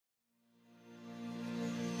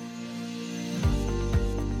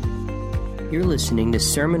You're listening to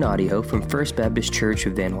sermon audio from First Baptist Church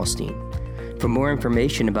of Van Alstyne. For more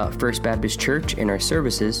information about First Baptist Church and our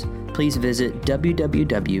services, please visit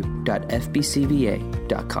www.fbcva.com.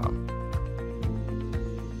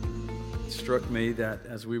 It struck me that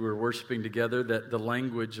as we were worshiping together, that the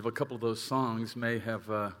language of a couple of those songs may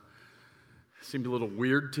have seemed a little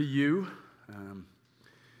weird to you.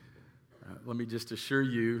 Let me just assure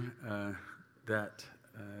you that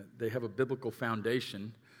they have a biblical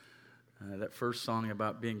foundation. That first song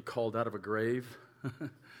about being called out of a grave,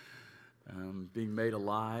 being made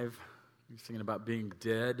alive, singing about being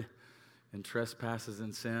dead in trespasses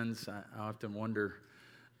and sins. I often wonder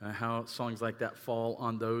how songs like that fall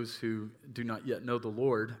on those who do not yet know the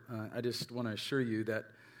Lord. I just want to assure you that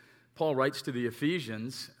Paul writes to the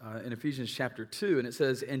Ephesians in Ephesians chapter 2, and it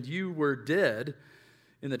says, "And you were dead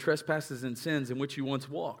in the trespasses and sins in which you once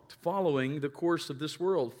walked, following the course of this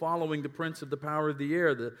world, following the prince of the power of the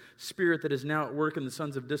air, the spirit that is now at work in the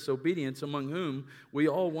sons of disobedience, among whom we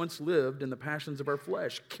all once lived in the passions of our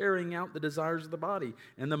flesh, carrying out the desires of the body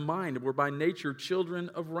and the mind, and were by nature children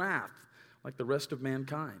of wrath, like the rest of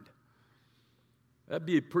mankind." That'd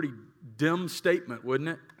be a pretty dim statement, wouldn't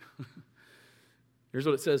it? Here's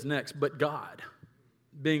what it says next. "But God,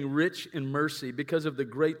 being rich in mercy, because of the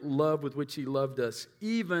great love with which He loved us,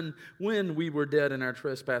 even when we were dead in our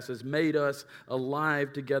trespasses, made us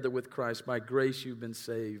alive together with Christ. By grace you've been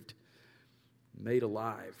saved." Made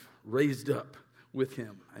alive, raised up with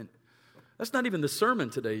Him. And that's not even the sermon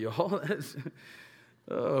today, y'all.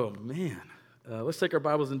 Oh, man. Let's take our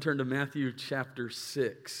Bibles and turn to Matthew chapter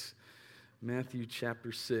 6. Matthew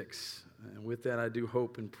chapter 6. And with that, I do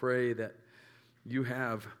hope and pray that you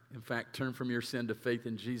have, in fact, turned from your sin to faith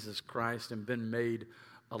in Jesus Christ and been made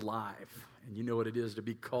alive. And you know what it is to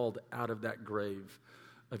be called out of that grave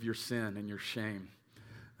of your sin and your shame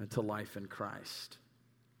to life in Christ.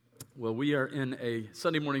 Well, we are in a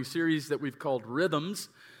Sunday morning series that we've called Rhythms.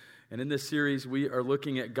 And in this series, we are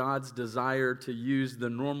looking at God's desire to use the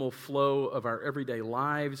normal flow of our everyday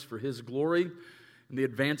lives for His glory and the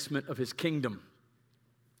advancement of His kingdom.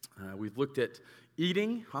 We've looked at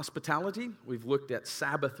eating, hospitality. We've looked at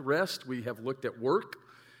Sabbath rest. We have looked at work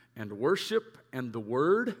and worship and the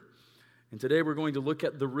Word. And today we're going to look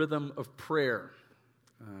at the rhythm of prayer.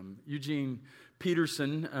 Eugene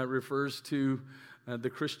Peterson refers to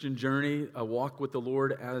the Christian journey, a walk with the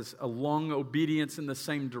Lord, as a long obedience in the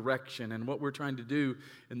same direction. And what we're trying to do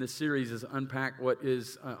in this series is unpack what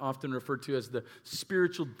is often referred to as the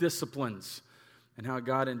spiritual disciplines, and how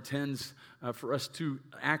God intends for us to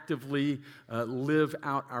actively live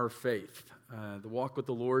out our faith. The walk with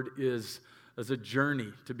the Lord is a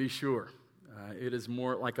journey, to be sure. It is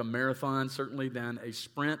more like a marathon, certainly, than a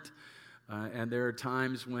sprint. And there are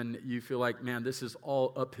times when you feel like, man, this is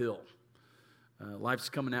all uphill. Life's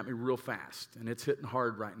coming at me real fast, and it's hitting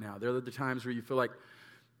hard right now. There are the times where you feel like,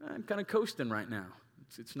 I'm kind of coasting right now.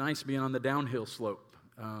 It's nice being on the downhill slope.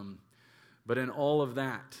 But in all of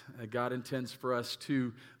that, God intends for us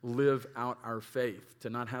to live out our faith, to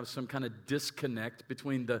not have some kind of disconnect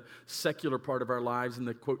between the secular part of our lives and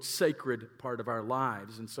the, quote, sacred part of our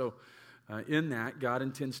lives. And so in that, God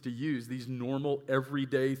intends to use these normal,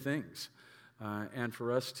 everyday things and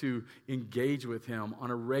for us to engage with Him on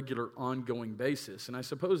a regular, ongoing basis. And I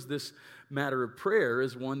suppose this matter of prayer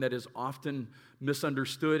is one that is often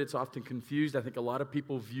misunderstood. It's often confused. I think a lot of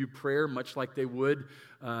people view prayer much like they would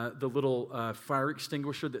the little fire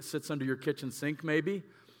extinguisher that sits under your kitchen sink, maybe.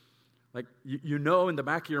 Like, you know in the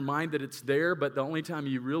back of your mind that it's there, but the only time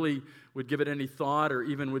you really would give it any thought or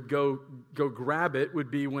even would go grab it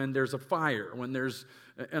would be when there's a fire, when there's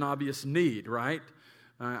an obvious need, right?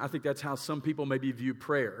 I think that's how some people maybe view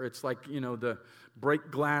prayer. It's like, the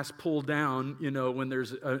break glass pull down, when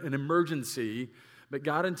there's an emergency. But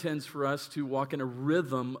God intends for us to walk in a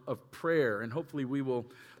rhythm of prayer, and hopefully we will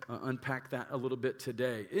unpack that a little bit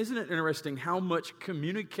today. Isn't it interesting how much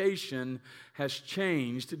communication has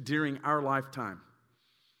changed during our lifetime?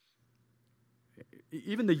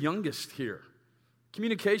 Even the youngest here.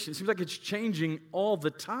 Communication seems like it's changing all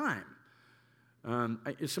the time.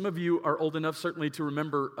 Some of you are old enough, certainly, to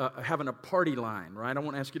remember having a party line, right? I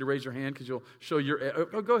won't ask you to raise your hand because you'll show your...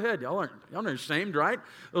 Oh, go ahead. Y'all aren't ashamed, right?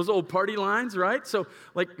 Those old party lines, right? So,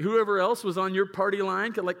 like, whoever else was on your party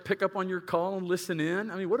line could, like, pick up on your call and listen in.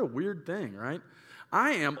 I mean, what a weird thing, right?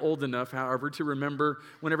 I am old enough, however, to remember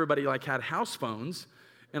when everybody, like, had house phones,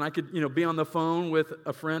 and I could, be on the phone with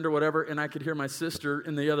a friend or whatever, and I could hear my sister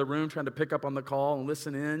in the other room trying to pick up on the call and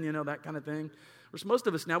listen in, that kind of thing. Whereas most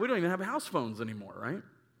of us now, we don't even have house phones anymore, right?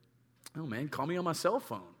 Oh, man, call me on my cell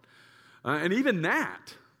phone. And even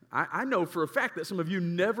that, I know for a fact that some of you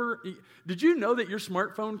never, did you know that your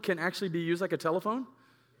smartphone can actually be used like a telephone?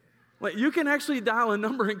 Like you can actually dial a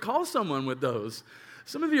number and call someone with those.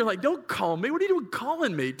 Some of you are like, don't call me. What are you doing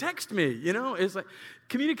calling me? Text me. You know, it's like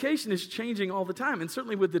communication is changing all the time. And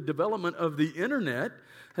certainly with the development of the internet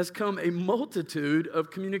has come a multitude of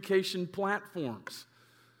communication platforms,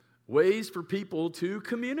 ways for people to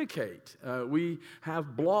communicate. We have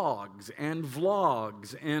blogs and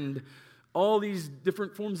vlogs and all these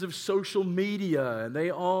different forms of social media, and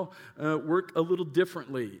they all work a little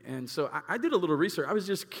differently. And so I did a little research. I was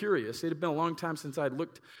just curious. It had been a long time since I'd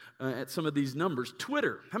looked at some of these numbers.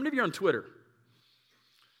 Twitter. How many of you are on Twitter?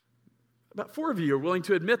 About 4 of you are willing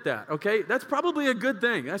to admit that, okay? That's probably a good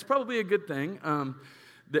thing. That's probably a good thing.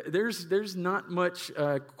 There's not much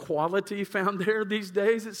quality found there these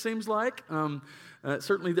days, it seems like.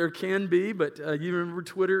 Certainly there can be, but you remember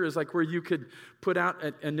Twitter is like where you could put out,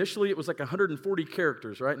 initially it was like 140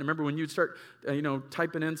 characters, right? And remember when you'd start,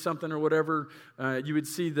 typing in something or whatever, you would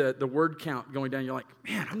see the word count going down. You're like,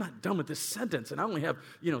 man, I'm not done with this sentence, and I only have,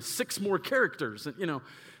 6 more characters, and,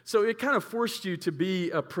 So it kind of forced you to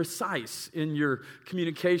be precise in your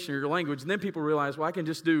communication or your language. And then people realize, well, I can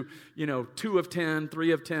just do, 2 of 10,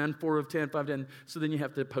 3 of 10, 4 of 10, 5 of 10. So then you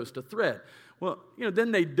have to post a thread. Well,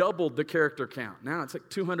 then they doubled the character count. Now it's like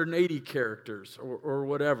 280 characters or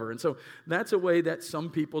whatever. And so that's a way that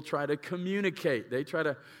some people try to communicate. They try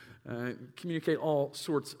to communicate all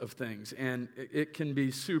sorts of things. And it can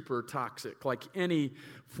be super toxic, like any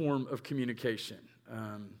form of communication.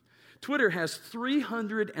 Twitter has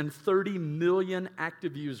 330 million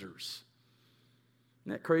active users.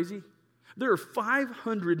 Isn't that crazy? There are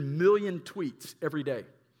 500 million tweets every day.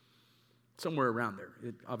 Somewhere around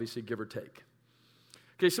there, obviously give or take.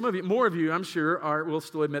 Okay, some of you, more of you, I'm sure, will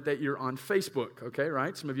still admit that you're on Facebook, okay,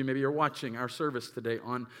 right? Some of you maybe are watching our service today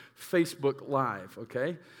on Facebook Live,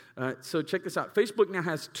 okay? So check this out. Facebook now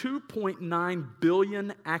has 2.9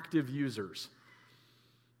 billion active users.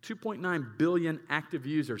 2.9 billion active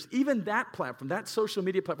users. Even that platform, that social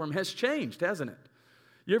media platform has changed, hasn't it?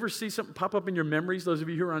 You ever see something pop up in your memories, those of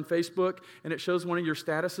you who are on Facebook, and it shows one of your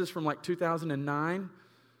statuses from like 2009?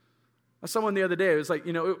 I saw one the other day. It was like,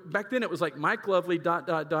 back then it was like Mike Lovely ...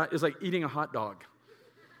 is like eating a hot dog.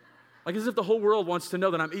 Like as if the whole world wants to know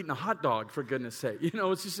that I'm eating a hot dog, for goodness sake.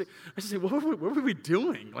 It's just, I just say, what were we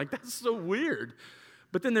doing? Like that's so weird.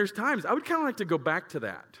 But then there's times, I would kind of like to go back to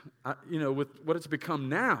that, with what it's become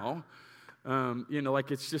now.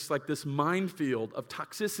 Like it's just like this minefield of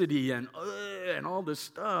toxicity and all this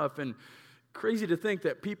stuff. And crazy to think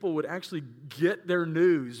that people would actually get their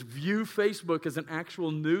news, view Facebook as an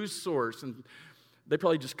actual news source. And they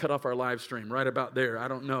probably just cut off our live stream right about there. I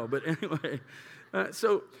don't know. But anyway,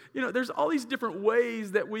 so there's all these different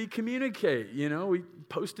ways that we communicate. We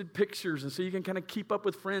posted pictures, and so you can kind of keep up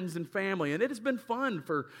with friends and family. And it has been fun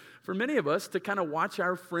for many of us to kind of watch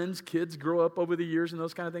our friends' kids grow up over the years and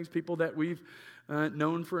those kind of things, people that we've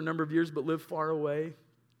known for a number of years but live far away.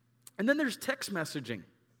 And then there's text messaging.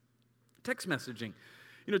 Text messaging.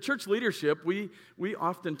 Church leadership, we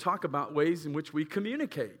often talk about ways in which we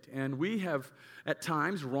communicate. And we have, at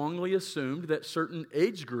times, wrongly assumed that certain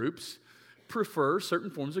age groups prefer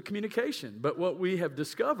certain forms of communication. But what we have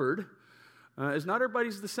discovered is not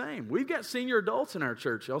everybody's the same. We've got senior adults in our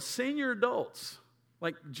church, y'all. Senior adults,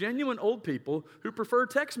 like genuine old people who prefer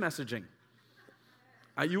text messaging.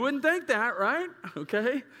 You wouldn't think that, right?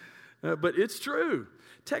 Okay. But it's true.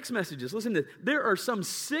 Text messages. Listen to this. There are some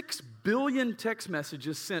 6 billion text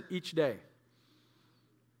messages sent each day.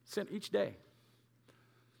 Sent each day.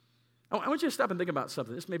 I want you to stop and think about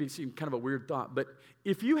something. This may seem kind of a weird thought, but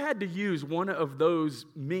if you had to use one of those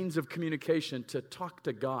means of communication to talk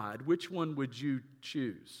to God, which one would you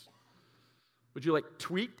choose? Would you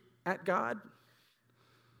tweet at God?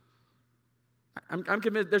 I'm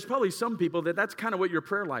convinced there's probably some people that's kind of what your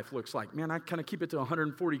prayer life looks like. Man, I kind of keep it to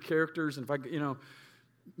 140 characters, and if I,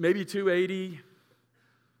 maybe 280.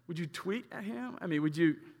 Would you tweet at him? I mean, would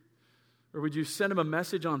you send him a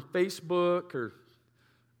message on Facebook or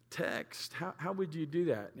text? How would you do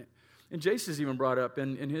that? And Jason's even brought up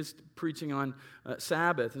in his preaching on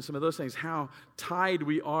Sabbath and some of those things, how tied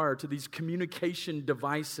we are to these communication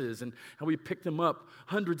devices and how we pick them up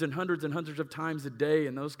hundreds and hundreds and hundreds of times a day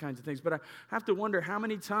and those kinds of things. But I have to wonder how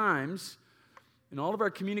many times in all of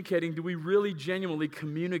our communicating do we really genuinely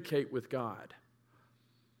communicate with God?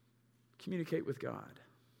 Communicate with God.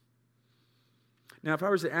 Now, if I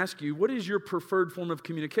was to ask you, what is your preferred form of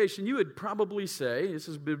communication? You would probably say,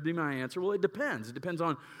 would be my answer, well, it depends. It depends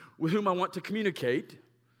on with whom I want to communicate,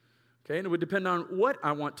 okay? And it would depend on what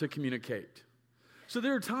I want to communicate. So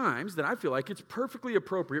there are times that I feel like it's perfectly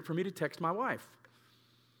appropriate for me to text my wife.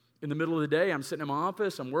 in the middle of the day, I'm sitting in my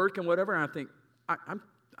office, I'm working, whatever, and I think,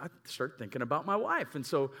 I start thinking about my wife. And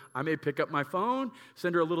so I may pick up my phone,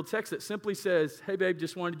 send her a little text that simply says, hey, babe,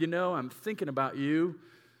 just wanted you to know I'm thinking about you.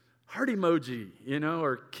 Heart emoji,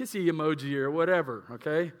 or kissy emoji or whatever,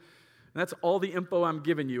 okay? And that's all the info I'm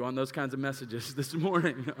giving you on those kinds of messages this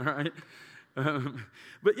morning, all right?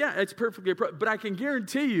 But yeah, it's perfectly appropriate. But I can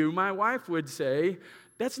guarantee you my wife would say,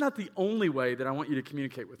 that's not the only way that I want you to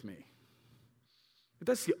communicate with me. If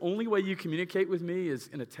that's the only way you communicate with me is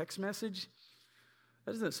in a text message,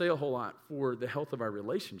 that doesn't say a whole lot for the health of our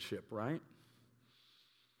relationship, right?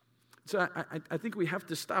 So I think we have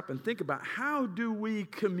to stop and think about, how do we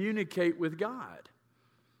communicate with God?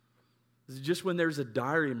 Is it just when there's a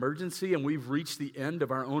dire emergency and we've reached the end of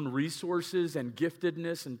our own resources and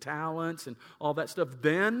giftedness and talents and all that stuff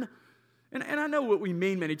then? And I know what we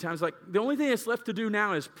mean many times, like the only thing that's left to do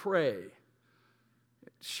now is pray.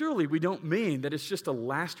 Surely we don't mean that it's just a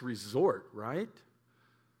last resort, right?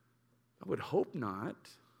 I would hope not.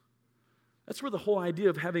 That's where the whole idea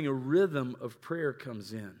of having a rhythm of prayer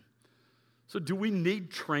comes in. So do we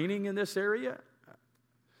need training in this area?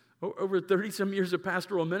 Over 30-some years of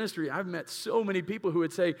pastoral ministry, I've met so many people who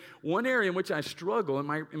would say, one area in which I struggle in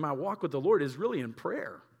my walk with the Lord is really in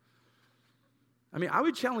prayer. I mean, I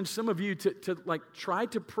would challenge some of you to try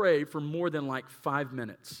to pray for more than 5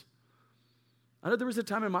 minutes. I know there was a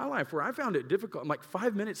time in my life where I found it difficult.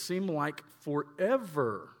 5 minutes seemed like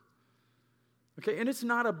forever. Okay, and it's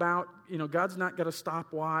not about, God's not got a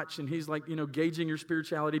stopwatch and he's gauging your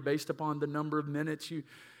spirituality based upon the number of minutes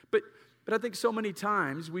but I think so many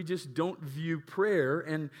times we just don't view prayer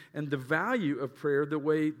and the value of prayer the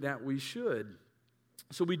way that we should.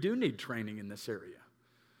 So we do need training in this area.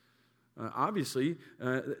 Obviously,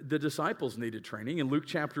 the disciples needed training. In Luke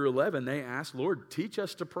chapter 11, they asked, Lord, teach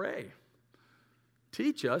us to pray.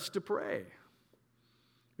 Teach us to pray.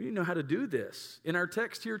 We need to know how to do this. In our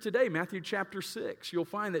text here today, Matthew chapter 6, you'll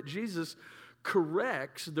find that Jesus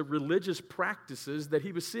corrects the religious practices that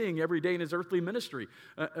he was seeing every day in his earthly ministry,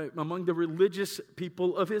 among the religious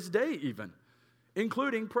people of his day even,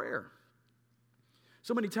 including prayer.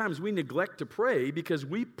 So many times we neglect to pray because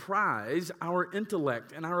we prize our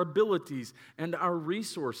intellect and our abilities and our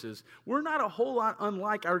resources. We're not a whole lot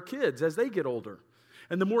unlike our kids as they get older.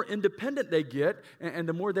 And the more independent they get and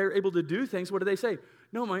the more they're able to do things, what do they say?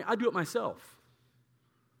 No, Mommy, I do it myself.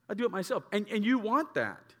 I do it myself. And you want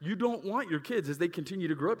that. You don't want your kids, as they continue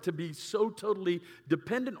to grow up, to be so totally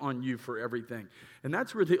dependent on you for everything. And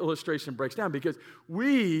that's where the illustration breaks down, because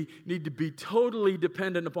we need to be totally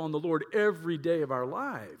dependent upon the Lord every day of our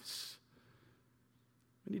lives.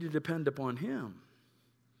 We need to depend upon Him.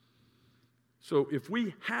 So if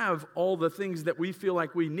we have all the things that we feel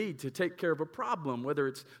like we need to take care of a problem, whether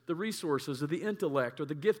it's the resources or the intellect or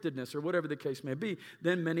the giftedness or whatever the case may be,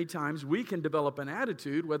 then many times we can develop an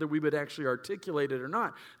attitude, whether we would actually articulate it or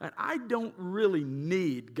not, that I don't really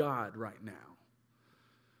need God right now.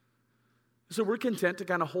 So we're content to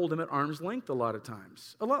kind of hold Him at arm's length a lot of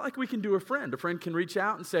times. A lot like we can do a friend. A friend can reach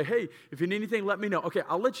out and say, hey, if you need anything, let me know. Okay,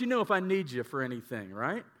 I'll let you know if I need you for anything,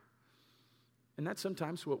 right? And that's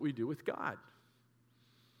sometimes what we do with God.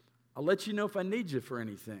 I'll let you know if I need you for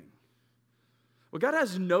anything. Well, God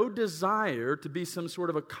has no desire to be some sort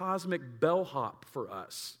of a cosmic bellhop for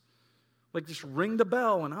us. Like just ring the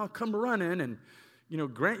bell and I'll come running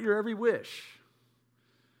and, grant your every wish.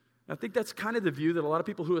 I think that's kind of the view that a lot of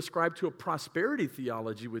people who ascribe to a prosperity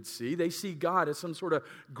theology would see. They see God as some sort of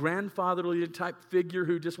grandfatherly type figure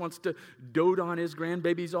who just wants to dote on his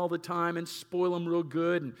grandbabies all the time and spoil them real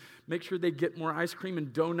good and make sure they get more ice cream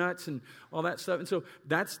and donuts and all that stuff. And so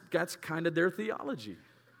that's kind of their theology.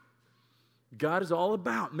 God is all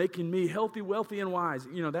about making me healthy, wealthy, and wise,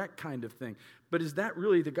 that kind of thing. But is that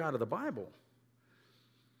really the God of the Bible?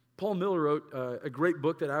 Paul Miller wrote a great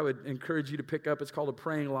book that I would encourage you to pick up. It's called A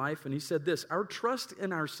Praying Life. And he said this: our trust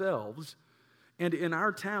in ourselves and in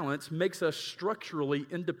our talents makes us structurally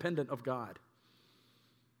independent of God.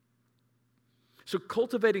 So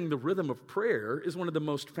cultivating the rhythm of prayer is one of the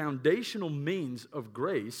most foundational means of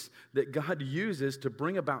grace that God uses to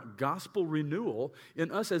bring about gospel renewal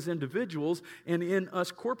in us as individuals and in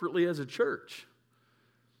us corporately as a church.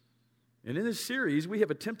 And in this series, we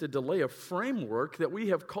have attempted to lay a framework that we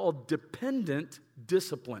have called dependent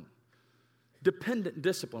discipline. Dependent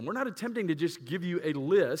discipline. We're not attempting to just give you a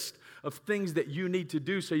list of things that you need to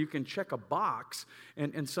do so you can check a box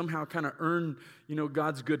and somehow kind of earn,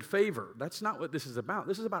 God's good favor. That's not what this is about.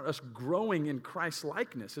 This is about us growing in Christ's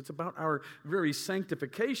likeness. It's about our very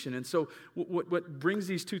sanctification. And so what brings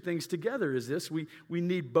these two things together is this: we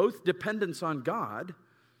need both dependence on God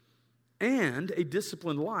and a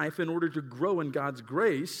disciplined life in order to grow in God's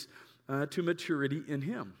grace to maturity in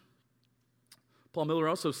Him. Paul Miller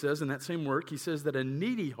also says in that same work, he says that a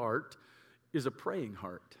needy heart is a praying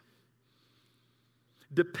heart.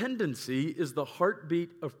 Dependency is the heartbeat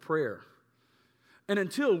of prayer. And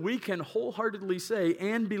until we can wholeheartedly say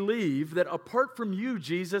and believe that apart from you,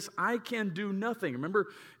 Jesus, I can do nothing. Remember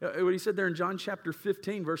what he said there in John chapter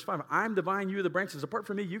 15, verse 5. I'm the vine, you are the branches. Apart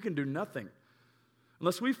from me, you can do nothing.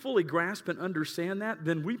 Unless we fully grasp and understand that,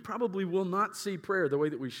 then we probably will not see prayer the way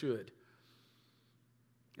that we should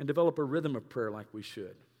and develop a rhythm of prayer like we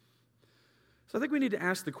should. So I think we need to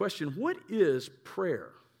ask the question, what is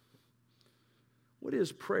prayer? What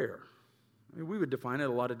is prayer? I mean, we would define it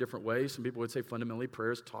a lot of different ways. Some people would say fundamentally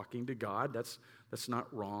prayer is talking to God. That's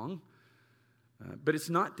not wrong. But it's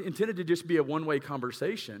not intended to just be a one-way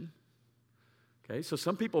conversation. Okay, so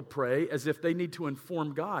some people pray as if they need to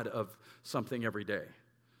inform God of something every day.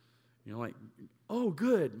 You know, like, oh,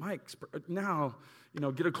 good, Mike, now,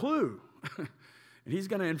 get a clue. And he's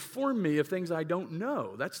going to inform me of things I don't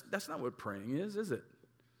know. That's not what praying is it?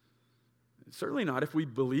 Certainly not if we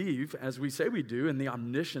believe, as we say we do, in the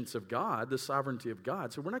omniscience of God, the sovereignty of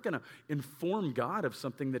God. So we're not going to inform God of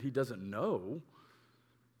something that He doesn't know.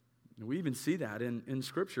 We even see that in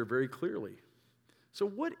Scripture very clearly. So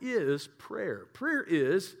what is prayer? Prayer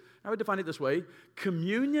is, I would define it this way,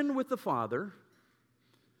 communion with the Father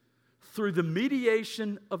through the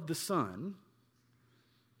mediation of the Son.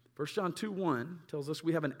 1 John 2:1 tells us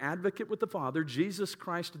we have an advocate with the Father, Jesus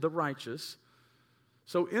Christ the righteous.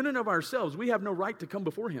 So in and of ourselves, we have no right to come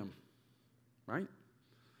before Him, right?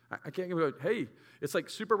 I can't go, hey, it's like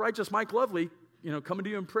super righteous Mike Lovely, coming to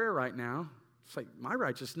you in prayer right now. It's like my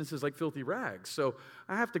righteousness is like filthy rags. So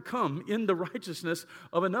I have to come in the righteousness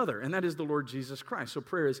of another, and that is the Lord Jesus Christ. So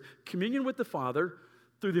prayer is communion with the Father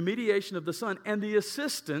through the mediation of the Son and the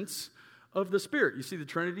assistance of the Spirit. You see the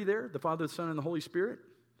Trinity there, the Father, the Son, and the Holy Spirit?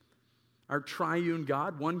 Our triune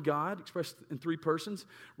God, one God expressed in three persons.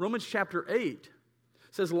 Romans chapter 8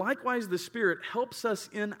 says, likewise, the Spirit helps us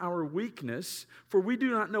in our weakness, for we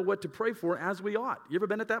do not know what to pray for as we ought. You ever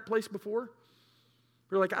been at that place before?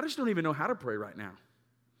 You're like, I just don't even know how to pray right now.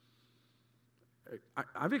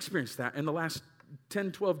 I've experienced that in the last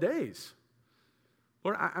 10, 12 days.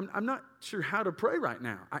 Lord, I'm not sure how to pray right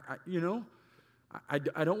now. I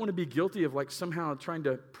don't want to be guilty of like somehow trying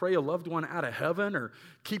to pray a loved one out of heaven or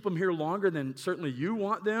keep them here longer than certainly you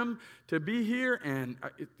want them to be here. And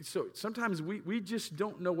so sometimes we just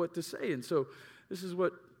don't know what to say. And so this is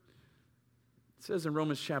what it says in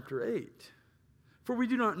Romans chapter 8. For we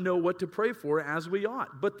do not know what to pray for as we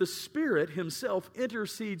ought, but the Spirit Himself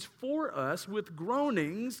intercedes for us with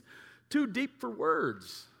groanings too deep for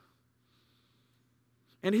words.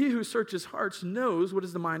 And He who searches hearts knows what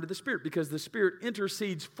is the mind of the Spirit, because the Spirit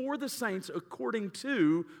intercedes for the saints according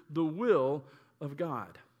to the will of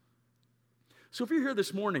God. So if you're here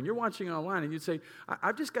this morning, you're watching online, and you'd say,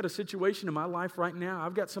 I've just got a situation in my life right now.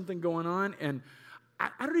 I've got something going on, and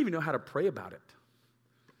I don't even know how to pray about it.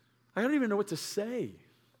 I don't even know what to say.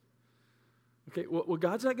 Okay, well,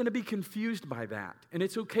 God's not going to be confused by that. And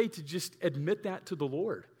it's okay to just admit that to the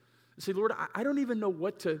Lord. Say, Lord, I don't even know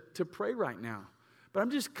what to pray right now. But I'm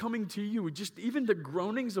just coming to you with just even the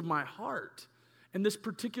groanings of my heart and this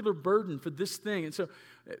particular burden for this thing. And so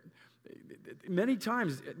many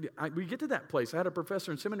times we get to that place. I had a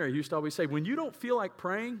professor in seminary who used to always say, when you don't feel like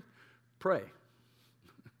praying, pray.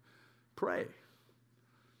 Pray.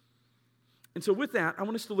 And so with that, I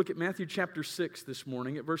want us to look at Matthew chapter 6 this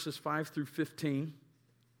morning at verses 5 through 15.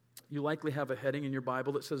 You likely have a heading in your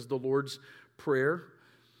Bible that says the Lord's Prayer.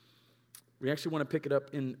 We actually want to pick it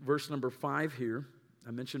up in verse number 5 here.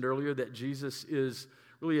 I mentioned earlier that Jesus is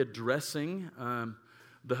really addressing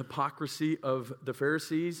the hypocrisy of the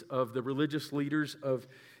Pharisees, of the religious leaders of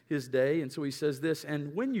His day. And so He says this,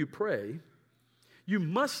 and when you pray, you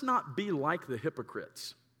must not be like the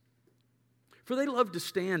hypocrites. For they love to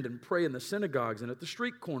stand and pray in the synagogues and at the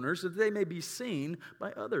street corners, that they may be seen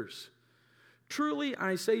by others. Truly,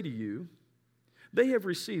 I say to you, they have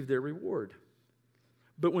received their reward.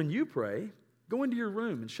 But when you pray, go into your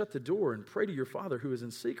room and shut the door and pray to your Father who is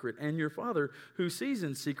in secret, and your Father who sees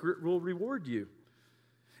in secret will reward you.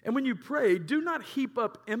 And when you pray, do not heap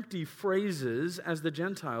up empty phrases as the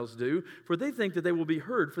Gentiles do, for they think that they will be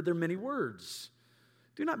heard for their many words.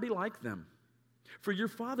 Do not be like them, for your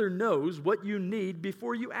Father knows what you need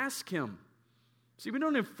before you ask Him. See, we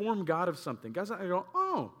don't inform God of something. God's not going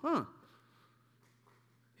to go,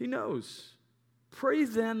 He knows. Pray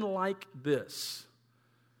then like this.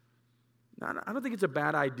 Now, I don't think it's a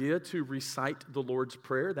bad idea to recite the Lord's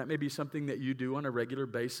Prayer. That may be something that you do on a regular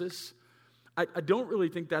basis. I don't really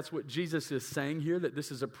think that's what Jesus is saying here, that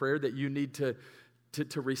this is a prayer that you need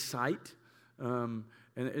to recite.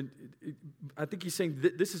 I think he's saying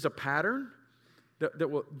that this is a pattern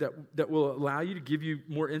that will allow you to give you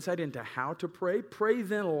more insight into how to pray. Pray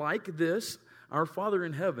then like this: Our Father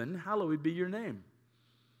in heaven, hallowed be your name.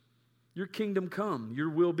 Your kingdom come, your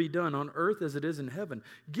will be done on earth as it is in heaven.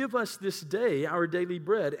 Give us this day our daily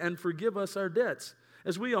bread, and forgive us our debts,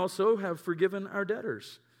 as we also have forgiven our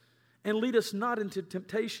debtors. And lead us not into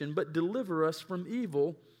temptation, but deliver us from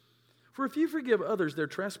evil. For if you forgive others their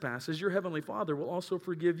trespasses, your heavenly Father will also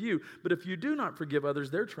forgive you. But if you do not forgive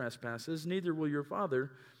others their trespasses, neither will your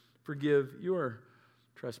Father forgive your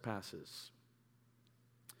trespasses.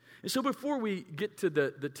 And so before we get to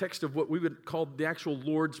the text of what we would call the actual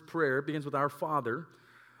Lord's Prayer, it begins with Our Father,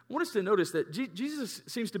 I want us to notice that Jesus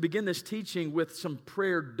seems to begin this teaching with some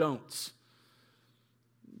prayer don'ts.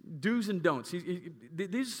 Do's and don'ts.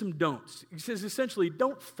 These are some don'ts. He says essentially,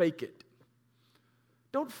 don't fake it.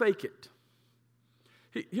 Don't fake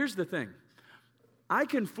it. Here's the thing. I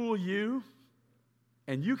can fool you,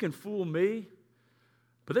 and you can fool me,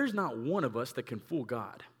 but there's not one of us that can fool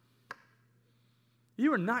God.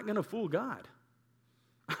 You are not going to fool God.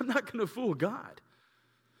 I'm not going to fool God.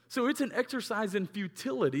 So it's an exercise in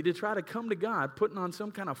futility to try to come to God putting on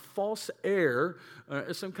some kind of false air,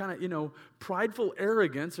 some kind of, prideful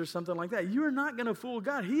arrogance or something like that. You're not going to fool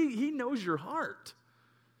God. He knows your heart.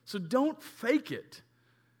 So don't fake it.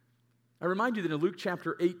 I remind you that in Luke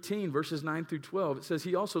chapter 18, verses 9 through 12, it says,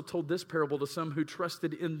 He also told this parable to some who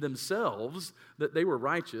trusted in themselves that they were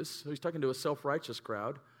righteous. So he's talking to a self-righteous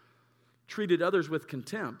crowd. Treated others with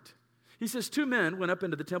contempt. He says, 2 men went up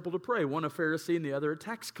into the temple to pray, one a Pharisee and the other a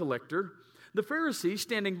tax collector. The Pharisee,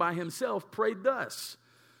 standing by himself, prayed thus.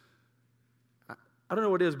 I don't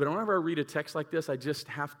know what it is, but whenever I read a text like this, I just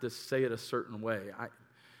have to say it a certain way.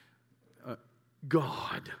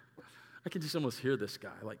 God, I can just almost hear this guy,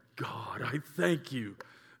 like, God, I thank you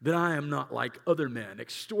that I am not like other men,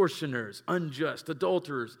 extortioners, unjust,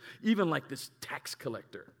 adulterers, even like this tax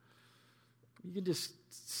collector. You can just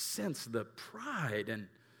sense the pride and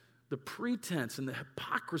the pretense and the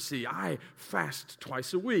hypocrisy. I fast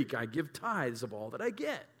twice a week. I give tithes of all that I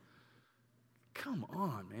get. Come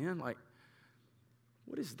on, man. Like,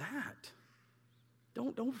 what is that?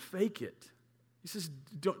 Don't fake it. He says,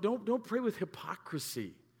 don't pray with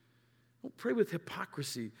hypocrisy. Don't pray with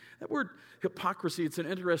hypocrisy. That word hypocrisy, it's an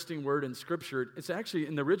interesting word in Scripture. It's actually,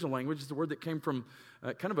 in the original language, it's the word that came from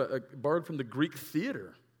kind of borrowed from the Greek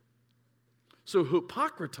theater. So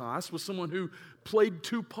hypokritos was someone who played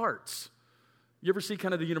 2 parts. You ever see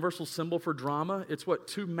kind of the universal symbol for drama? It's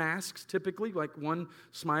 2 masks typically, like one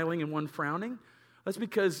smiling and one frowning. That's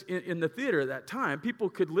because in the theater at that time, people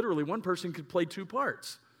could literally, one person could play 2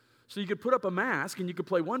 parts. So you could put up a mask and you could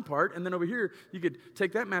play one part, and then over here, you could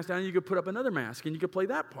take that mask down and you could put up another mask and you could play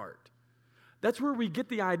that part. That's where we get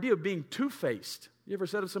the idea of being two-faced. You ever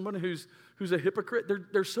said of someone who's a hypocrite?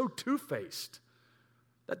 They're so two-faced.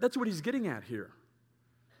 That's what he's getting at here.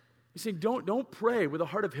 He's saying, don't pray with a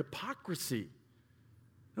heart of hypocrisy.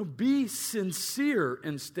 No, be sincere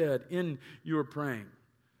instead in your praying.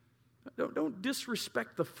 Don't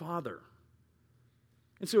disrespect the Father.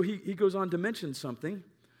 And so he goes on to mention something.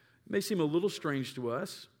 It may seem a little strange to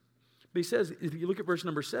us, but he says, if you look at verse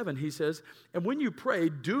number 7, he says, and when you pray,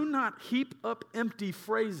 do not heap up empty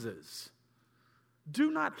phrases.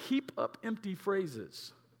 Do not heap up empty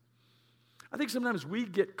phrases. I think sometimes we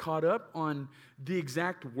get caught up on the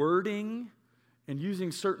exact wording and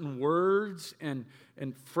using certain words and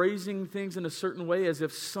phrasing things in a certain way as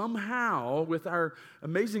if somehow, with our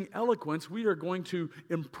amazing eloquence, we are going to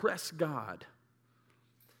impress God.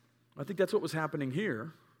 I think that's what was happening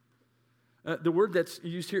here. The word that's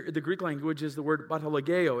used here in the Greek language is the word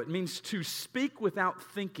batalogeo. It means to speak without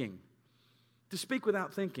thinking. To speak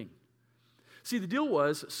without thinking. See, the deal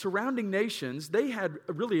was, surrounding nations, they had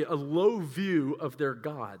really a low view of their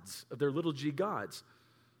gods, of their little g gods.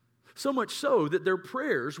 So much so that their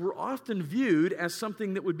prayers were often viewed as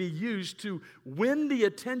something that would be used to win the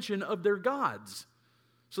attention of their gods.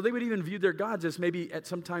 So they would even view their gods as maybe at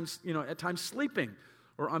times sleeping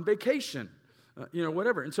or on vacation,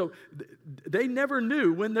 whatever. And so they never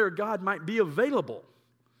knew when their God might be available.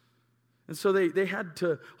 And so they had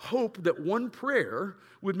to hope that one prayer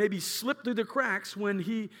would maybe slip through the cracks when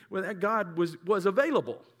that God was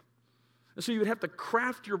available. And so you would have to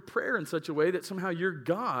craft your prayer in such a way that somehow your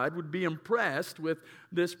God would be impressed with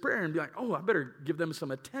this prayer and be like, oh, I better give them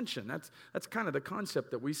some attention. That's kind of the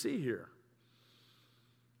concept that we see here.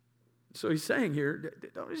 So he's saying here,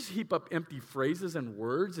 don't just heap up empty phrases and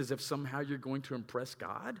words as if somehow you're going to impress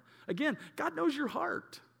God. Again, God knows your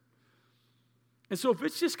heart. And so if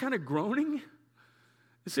it's just kind of groaning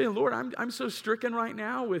and saying, Lord, I'm so stricken right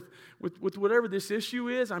now with whatever this issue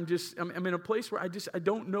is. I'm in a place where I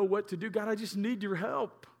don't know what to do. God, I just need your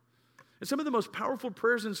help. And some of the most powerful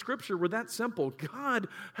prayers in Scripture were that simple. God,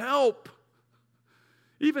 help.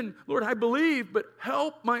 Even, Lord, I believe, but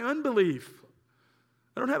help my unbelief.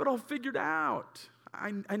 I don't have it all figured out.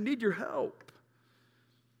 I need your help.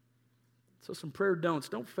 So some prayer don'ts.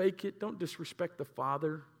 Don't fake it. Don't disrespect the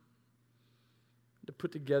Father. To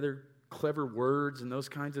put together clever words and those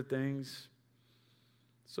kinds of things.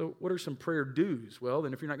 So what are some prayer do's? Well,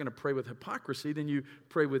 then if you're not going to pray with hypocrisy, then you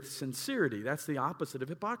pray with sincerity. That's the opposite of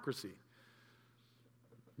hypocrisy.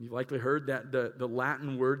 You've likely heard that the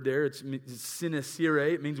Latin word there, it's sincere.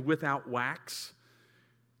 It means without wax.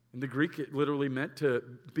 In the Greek, it literally meant to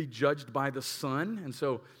be judged by the sun. And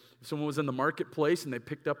so if someone was in the marketplace and they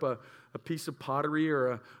picked up a piece of pottery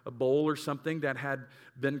or a bowl or something that had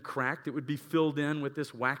been cracked, it would be filled in with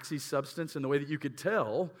this waxy substance. And the way that you could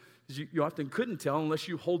tell is you often couldn't tell unless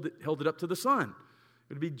you held it up to the sun.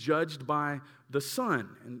 It would be judged by the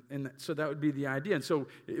sun. And so that would be the idea. And so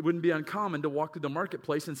it wouldn't be uncommon to walk through the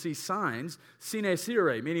marketplace and see signs, sine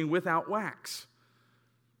cire, meaning without wax.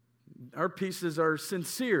 Our pieces are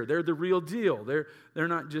sincere. They're the real deal. They're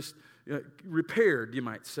not just repaired, you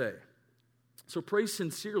might say. So pray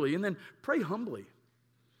sincerely and then pray humbly.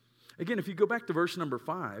 Again, if you go back to verse number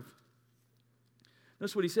 5,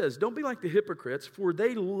 notice what he says. Don't be like the hypocrites, for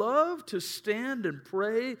they love to stand and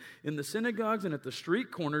pray in the synagogues and at the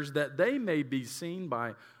street corners that they may be seen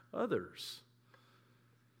by others.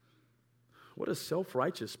 What a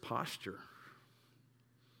self-righteous posture.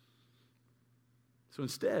 So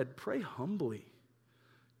instead, pray humbly.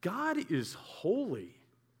 God is holy.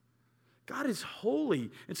 God is holy.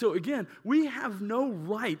 And so again, we have no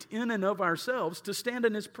right in and of ourselves to stand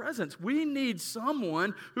in His presence. We need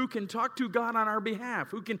someone who can talk to God on our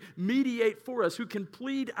behalf, who can mediate for us, who can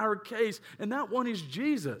plead our case, and that one is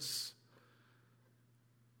Jesus.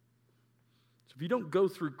 So if you don't go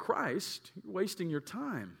through Christ, you're wasting your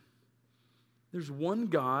time. There's one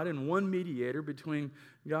God and one mediator between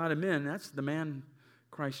God and men. That's the man,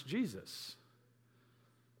 Christ Jesus.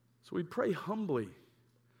 So we pray humbly.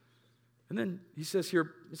 And then he says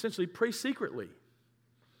here, essentially, pray secretly.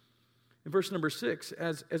 In verse number 6,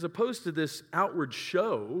 as opposed to this outward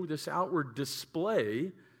show, this outward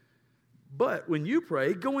display, but when you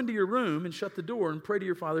pray, go into your room and shut the door and pray to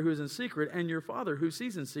your Father who is in secret, and your Father who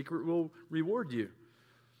sees in secret will reward you.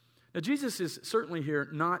 Now, Jesus is certainly here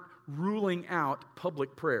not ruling out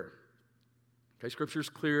public prayer. Okay, Scripture's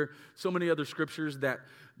clear. So many other Scriptures that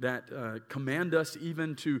command us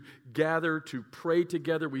even to gather, to pray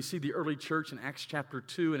together. We see the early church in Acts chapter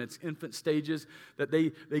 2 in its infant stages that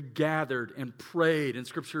they gathered and prayed. And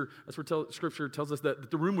Scripture, that's where Scripture tells us that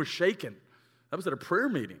the room was shaken. That was at a prayer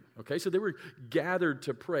meeting, okay? So they were gathered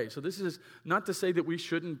to pray. So this is not to say that we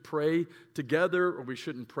shouldn't pray together or we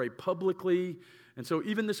shouldn't pray publicly. And so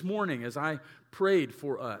even this morning, as I prayed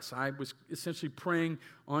for us, I was essentially praying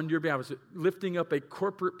on your behalf. I was lifting up a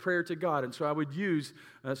corporate prayer to God. And so I would use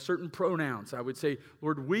certain pronouns. I would say,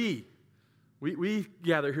 Lord, we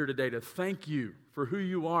gather here today to thank you for who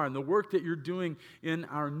you are and the work that you're doing in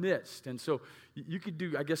our midst. And so you could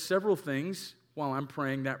do, I guess, several things while I'm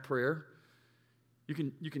praying that prayer. You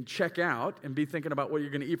can check out and be thinking about what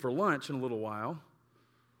you're going to eat for lunch in a little while.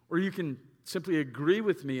 Or you can simply agree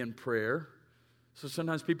with me in prayer. So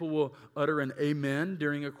sometimes people will utter an amen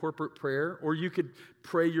during a corporate prayer. Or you could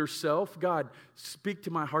pray yourself, God, speak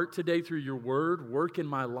to my heart today through your word, work in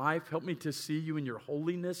my life, help me to see you in your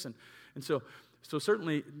holiness. And so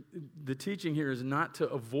certainly the teaching here is not to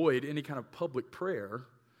avoid any kind of public prayer.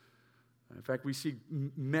 In fact, we see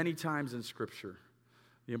many times in Scripture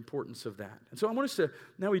the importance of that. And so I want us to,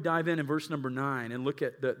 now we dive in verse number 9 and look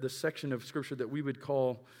at the section of Scripture that we would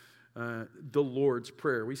call the Lord's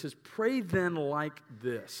Prayer. He says, pray then like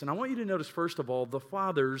this. And I want you to notice, first of all, the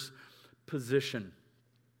Father's position.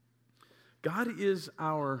 God is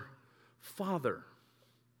our Father.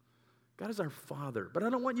 God is our Father. But I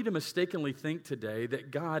don't want you to mistakenly think today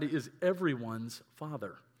that God is everyone's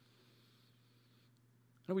Father.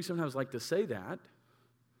 I know we sometimes like to say that,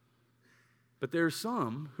 but there are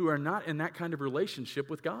some who are not in that kind of relationship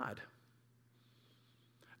with God.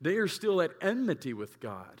 They are still at enmity with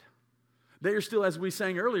God. They are still, as we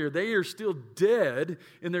sang earlier, they are still dead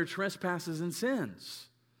in their trespasses and sins.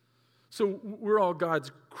 So we're all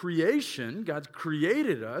God's creation. God's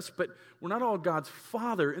created us, but we're not all God's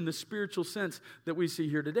Father in the spiritual sense that we see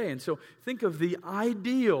here today. And so think of the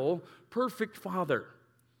ideal, perfect Father,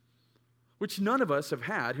 which none of us have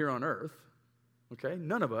had here on earth. Okay,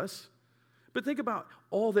 none of us. But think about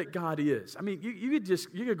all that God is. I mean, you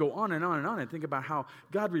could go on and on and on and think about how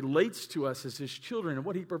God relates to us as his children and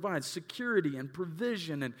what he provides, security and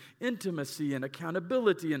provision and intimacy and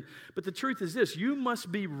accountability. But the truth is this, you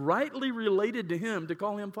must be rightly related to him to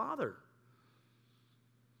call him Father.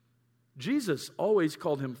 Jesus always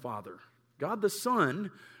called him Father. God the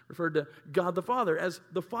Son referred to God the Father as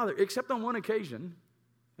the Father, except on one occasion,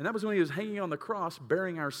 and that was when he was hanging on the cross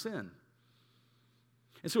bearing our sin.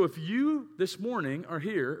 And so if you this morning are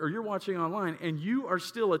here or you're watching online and you are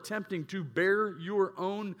still attempting to bear your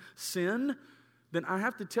own sin, then I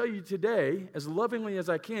have to tell you today, as lovingly as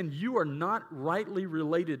I can, you are not rightly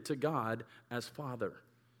related to God as Father.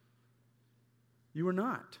 You are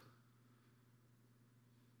not.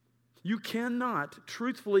 You cannot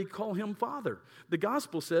truthfully call him Father. The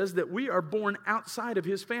gospel says that we are born outside of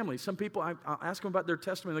his family. Some people, I'll ask them about their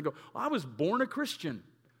testimony, they go, I was born a Christian.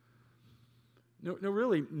 No,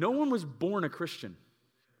 really, no one was born a Christian.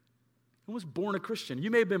 No one was born a Christian. You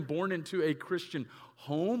may have been born into a Christian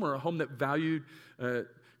home or a home that valued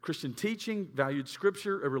Christian teaching, valued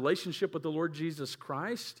Scripture, a relationship with the Lord Jesus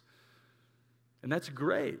Christ, and that's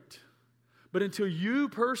great. But until you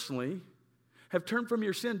personally have turned from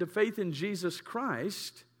your sin to faith in Jesus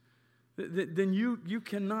Christ, then you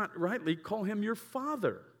cannot rightly call him your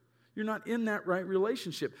Father. You're not in that right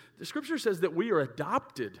relationship. The Scripture says that we are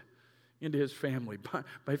adopted into his family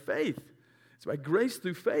by faith. It's by grace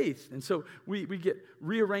through faith. And so we get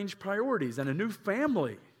rearranged priorities and a new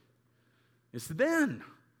family. It's then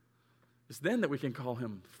that we can call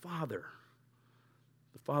him Father.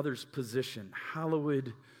 The Father's position.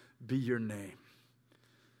 Hallowed be your name.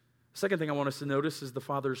 Second thing I want us to notice is the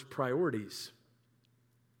Father's priorities.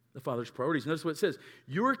 The Father's priorities. Notice what it says.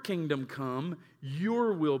 Your kingdom come,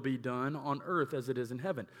 your will be done on earth as it is in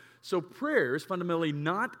heaven. So prayer is fundamentally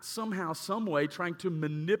not somehow, some way trying to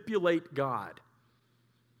manipulate God.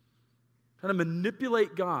 Trying to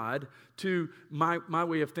manipulate God to my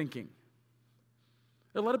way of thinking.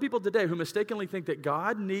 There are a lot of people today who mistakenly think that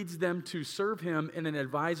God needs them to serve him in an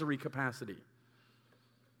advisory capacity.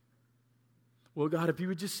 Well, God, if you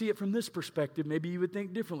would just see it from this perspective, maybe you would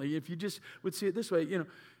think differently. If you just would see it this way,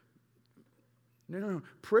 No.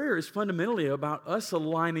 Prayer is fundamentally about us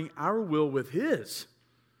aligning our will with his.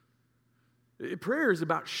 Prayer is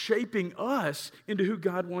about shaping us into who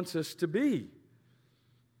God wants us to be.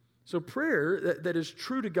 So prayer that is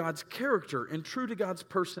true to God's character and true to God's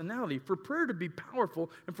personality, for prayer to be powerful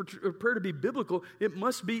and for prayer to be biblical, it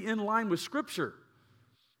must be in line with Scripture.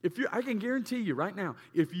 I can guarantee you right now,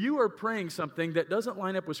 if you are praying something that doesn't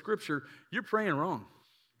line up with Scripture, you're praying wrong.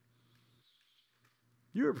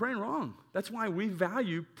 You are praying wrong. That's why we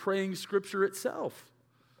value praying Scripture itself.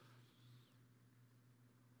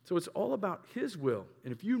 So it's all about his will.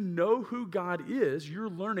 And if you know who God is, you're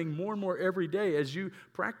learning more and more every day as you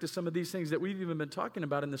practice some of these things that we've even been talking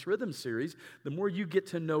about in this rhythm series. The more you get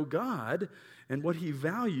to know God and what he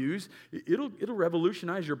values, it'll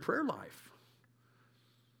revolutionize your prayer life.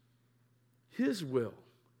 His will,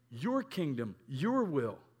 your kingdom, your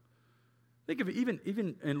will. Think of it,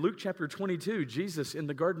 even in Luke chapter 22, Jesus in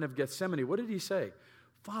the Garden of Gethsemane, what did he say?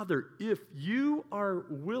 Father, if you are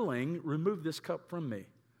willing, remove this cup from me.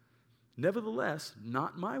 Nevertheless,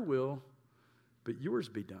 not my will, but yours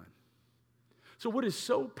be done. So what is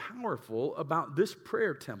so powerful about this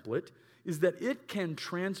prayer template is that it can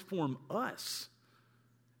transform us.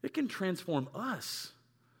 It can transform us.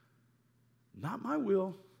 Not my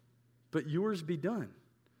will, but yours be done.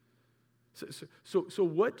 So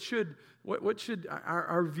what should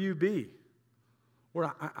our view be?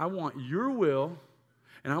 Where I want your will,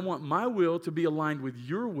 and I want my will to be aligned with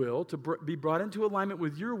your will, to be brought into alignment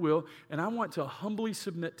with your will, and I want to humbly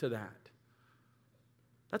submit to that.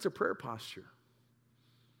 That's a prayer posture.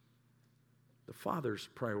 The Father's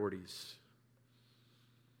priorities.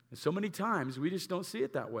 And so many times we just don't see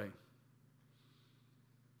it that way.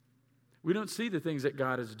 We don't see the things that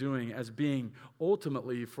God is doing as being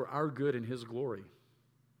ultimately for our good and his glory.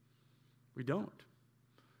 We don't.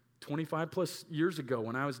 25 plus years ago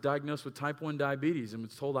when I was diagnosed with type 1 diabetes and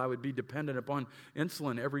was told I would be dependent upon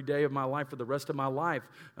insulin every day of my life for the rest of my life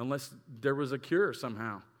unless there was a cure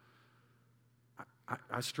somehow.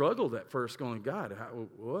 I struggled at first going, God,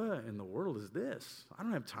 what in the world is this? I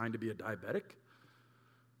don't have time to be a diabetic.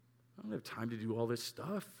 I don't have time to do all this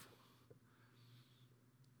stuff.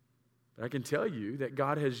 But I can tell you that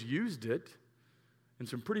God has used it in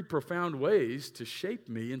some pretty profound ways to shape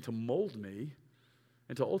me and to mold me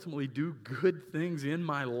and to ultimately do good things in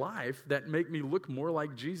my life that make me look more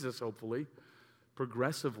like Jesus, hopefully,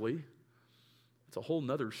 progressively. It's a whole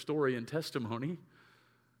nother story and testimony.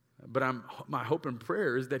 But my hope and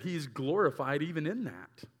prayer is that he's glorified even in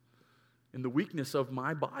that, in the weakness of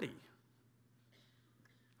my body.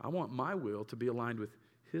 I want my will to be aligned with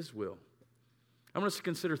his will. I want us to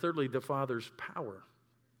consider, thirdly, the Father's power.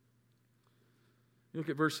 You look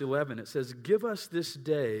at verse 11. It says, give us this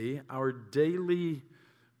day our daily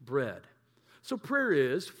bread. So prayer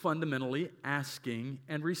is fundamentally asking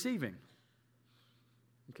and receiving.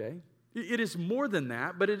 Okay? It is more than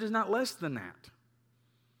that, but it is not less than that.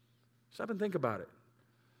 Stop and think about it.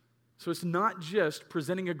 So it's not just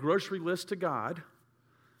presenting a grocery list to God,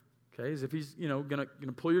 okay, as if he's, gonna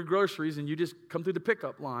pull your groceries and you just come through the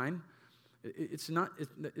pickup line. It's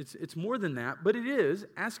more than that, but it is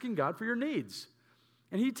asking God for your needs.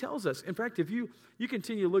 And he tells us, in fact, if you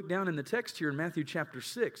continue to look down in the text here in Matthew chapter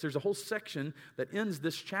 6, there's a whole section that ends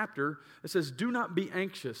this chapter that says, do not be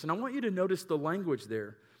anxious. And I want you to notice the language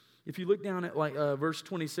there. If you look down at verse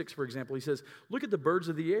 26, for example, he says, look at the birds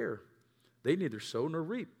of the air. They neither sow nor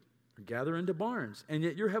reap or gather into barns, and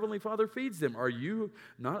yet your heavenly Father feeds them. Are you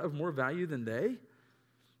not of more value than they?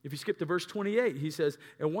 If you skip to verse 28, he says,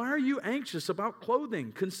 and why are you anxious about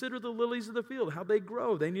clothing? Consider the lilies of the field, how they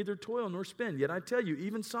grow. They neither toil nor spin. Yet I tell you,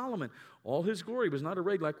 even Solomon, all his glory was not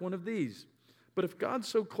arrayed like one of these. But if God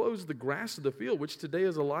so clothes the grass of the field, which today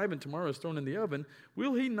is alive and tomorrow is thrown in the oven,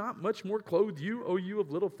 will he not much more clothe you, O you of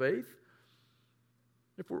little faith?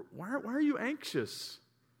 Why are you anxious?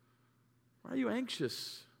 Why are you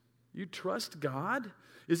anxious? You trust God?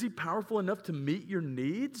 Is he powerful enough to meet your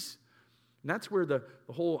needs? And that's where the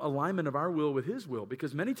whole alignment of our will with his will,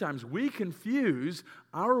 because many times we confuse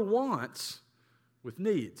our wants with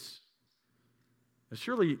needs. And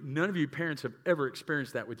surely none of you parents have ever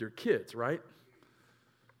experienced that with your kids, right?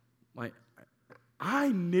 Like,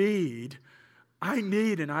 I need an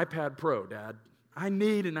iPad Pro, Dad. I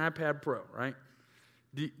need an iPad Pro, right?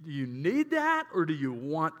 Do you need that or do you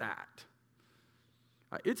want that?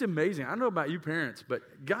 It's amazing. I don't know about you parents,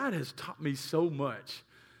 but God has taught me so much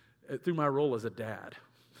through my role as a dad.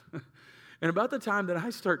 And about the time that I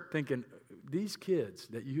start thinking, these kids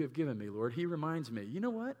that you have given me, Lord, he reminds me, you know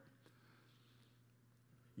what?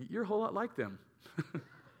 You're a whole lot like them.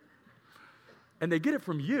 And they get it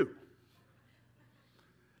from you.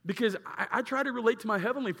 Because I try to relate to my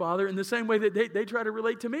Heavenly Father in the same way that they try to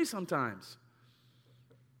relate to me sometimes.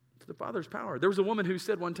 To the Father's power. There was a woman who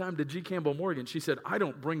said one time to G. Campbell Morgan, she said, I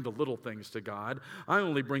don't bring the little things to God. I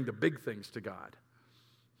only bring the big things to God.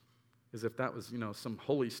 As if that was, some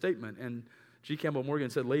holy statement. And G. Campbell Morgan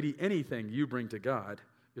said, lady, anything you bring to God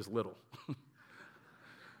is little.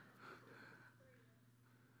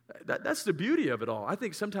 That's the beauty of it all. I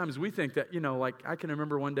think sometimes we think that, I can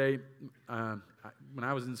remember one day when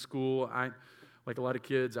I was in school, like a lot of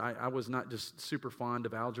kids, I was not just super fond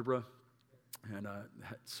of algebra, and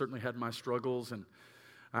certainly had my struggles. And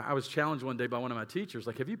I was challenged one day by one of my teachers,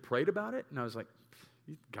 like, have you prayed about it? And I was like,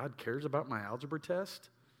 God cares about my algebra test?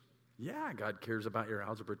 Yeah, God cares about your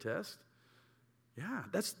algebra test. Yeah,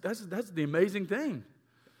 that's the amazing thing.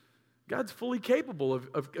 God's fully capable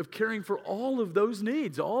of caring for all of those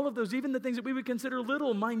needs, all of those, even the things that we would consider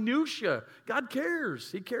little, minutia. God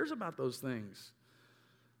cares. He cares about those things.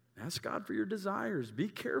 Ask God for your desires. Be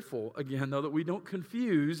careful, again, though, that we don't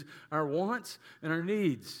confuse our wants and our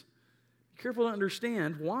needs. Be careful to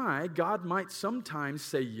understand why God might sometimes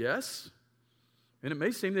say yes, and it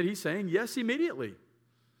may seem that he's saying yes immediately.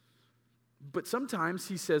 But sometimes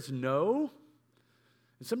he says no,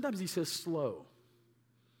 and sometimes he says slow.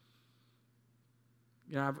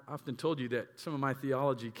 I've often told you that some of my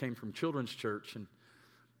theology came from children's church, and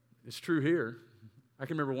it's true here. I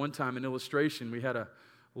can remember one time in illustration, we had a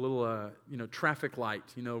little, traffic light,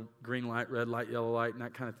 green light, red light, yellow light, and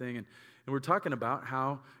that kind of thing. And we're talking about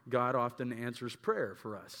how God often answers prayer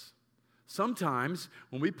for us. Sometimes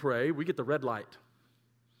when we pray, we get the red light.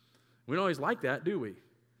 We don't always like that, do we?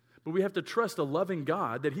 But we have to trust a loving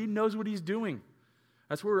God that he knows what he's doing.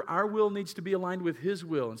 That's where our will needs to be aligned with his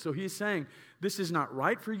will. And so he's saying, this is not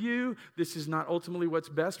right for you. This is not ultimately what's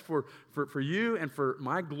best for you and for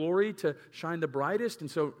my glory to shine the brightest.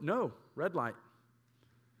 And so, no, red light.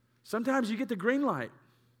 Sometimes you get the green light.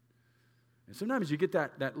 And sometimes you get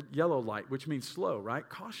that yellow light, which means slow, right?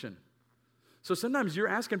 Caution. So sometimes you're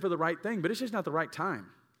asking for the right thing, but it's just not the right time.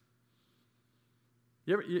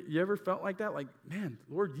 You ever felt like that? Like, man,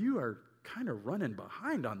 Lord, you are kind of running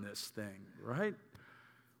behind on this thing, right?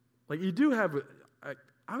 Like you do have,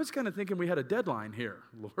 I was kind of thinking we had a deadline here,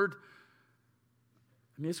 Lord.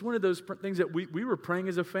 I mean, it's one of those things that we were praying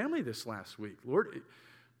as a family this last week. Lord,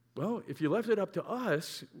 well, if you left it up to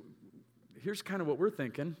us, here's kind of what we're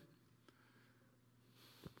thinking.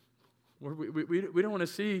 We don't want to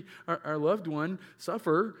see our loved one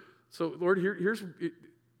suffer So, Lord, it's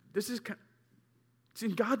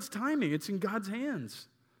in God's timing. It's in God's hands.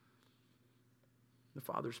 The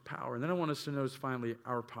Father's power. And then I want us to notice finally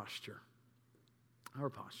our posture. Our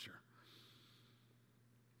posture.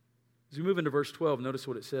 As we move into verse 12, notice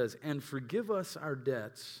what it says. And forgive us our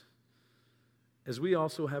debts as we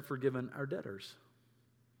also have forgiven our debtors.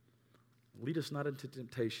 Lead us not into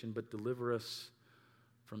temptation, but deliver us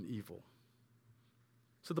from evil.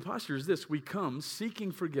 So the posture is this. We come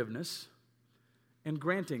seeking forgiveness and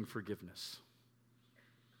granting forgiveness.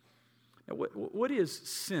 Now, what is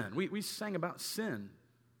sin? We sang about sin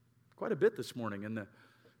quite a bit this morning in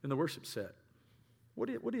the worship set.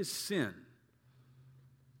 What is sin?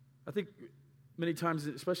 I think many times,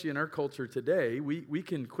 especially in our culture today, we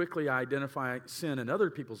can quickly identify sin in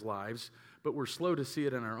other people's lives, but we're slow to see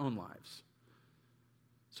it in our own lives.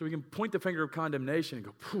 So we can point the finger of condemnation and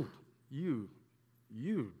go, "Phew, you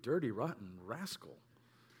dirty, rotten rascal."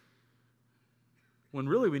 When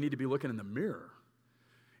really we need to be looking in the mirror.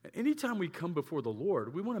 And anytime we come before the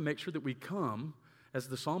Lord, we want to make sure that we come, as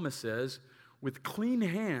the psalmist says, with clean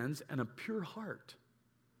hands and a pure heart.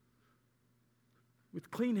 With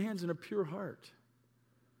clean hands and a pure heart.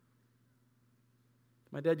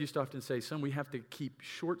 My dad used to often say, "Son, we have to keep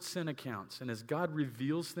short sin accounts. And as God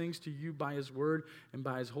reveals things to you by His Word and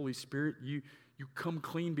by His Holy Spirit, you come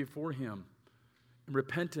clean before Him in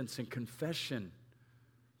repentance and confession."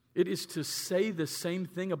 It is to say the same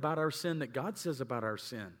thing about our sin that God says about our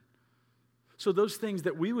sin. So those things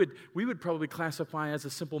that we would probably classify as a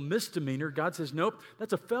simple misdemeanor, God says, "Nope,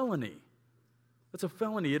 that's a felony. That's a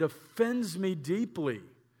felony. It offends me deeply."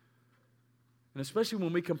 And especially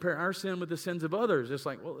when we compare our sin with the sins of others, it's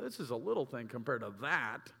like, well, this is a little thing compared to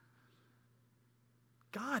that.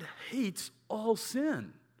 God hates all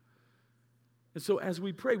sin. And so as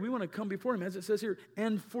we pray, we want to come before Him, as it says here,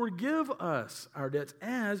 and forgive us our debts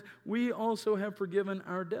as we also have forgiven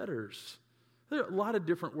our debtors. There are a lot of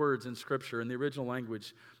different words in Scripture in the original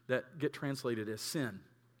language that get translated as sin.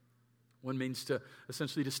 One means to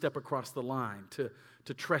essentially to step across the line, to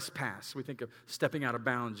trespass. We think of stepping out of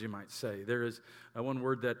bounds, you might say. There is one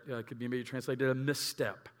word that could be maybe translated a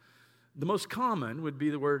misstep. The most common would be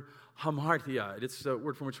the word hamartia. It's a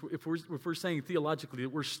word from which, if we're saying theologically that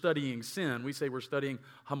we're studying sin, we say we're studying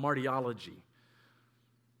hamartiology.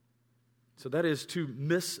 So that is to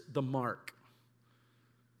miss the mark.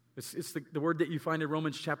 It's the word that you find in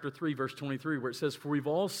Romans chapter 3, verse 23, where it says, "For we've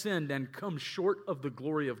all sinned and come short of the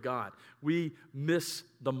glory of God." We miss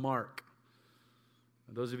the mark.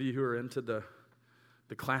 And those of you who are into the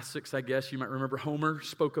classics, I guess, you might remember Homer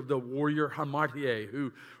spoke of the warrior hamartia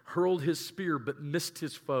who hurled his spear but missed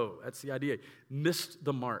his foe. That's the idea. Missed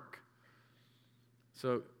the mark.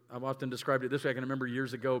 So I've often described it this way. I can remember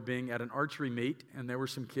years ago being at an archery meet, and there were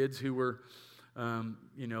some kids who were,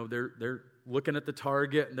 they're looking at the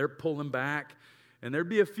target, and they're pulling back. And there'd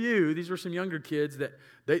be a few, these were some younger kids, that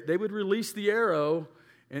they would release the arrow,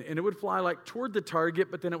 and it would fly like toward the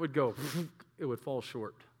target, but then it would go, it would fall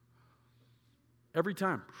short. Every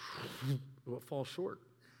time, it would fall short.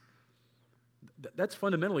 That's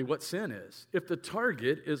fundamentally what sin is. If the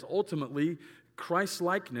target is ultimately Christ's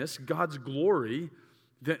likeness, God's glory,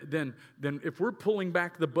 then if we're pulling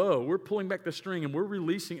back the bow, we're pulling back the string, and we're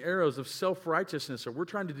releasing arrows of self-righteousness, or we're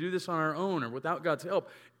trying to do this on our own or without God's help,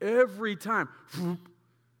 every time,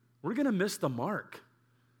 we're going to miss the mark.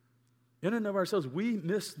 In and of ourselves, we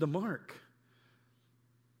miss the mark.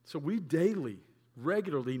 So we daily,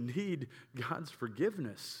 regularly need God's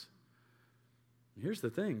forgiveness. Here's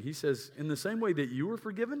the thing. He says, in the same way that you were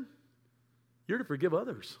forgiven, you're to forgive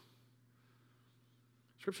others.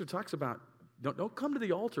 Scripture talks about don't come to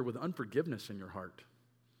the altar with unforgiveness in your heart.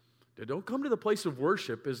 Don't come to the place of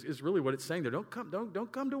worship is really what it's saying there. Don't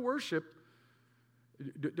come to worship.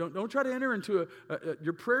 Don't try to enter into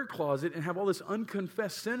your prayer closet and have all this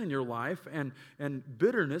unconfessed sin in your life and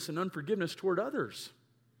bitterness and unforgiveness toward others.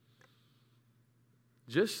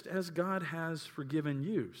 Just as God has forgiven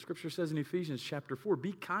you. Scripture says in Ephesians chapter 4,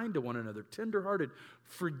 be kind to one another, tenderhearted,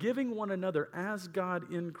 forgiving one another as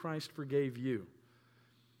God in Christ forgave you.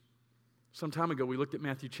 Some time ago, we looked at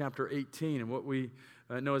Matthew chapter 18 and what we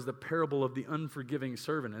know as the parable of the unforgiving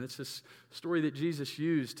servant. And it's this story that Jesus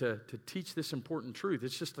used to teach this important truth.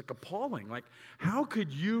 It's just like appalling. Like, how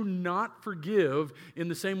could you not forgive in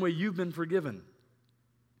the same way you've been forgiven?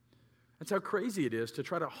 That's how crazy it is to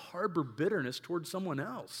try to harbor bitterness towards someone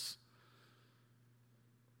else.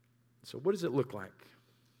 So what does it look like?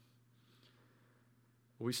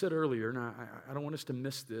 Well, we said earlier, and I don't want us to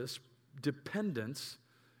miss this, dependence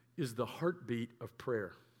is the heartbeat of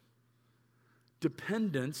prayer.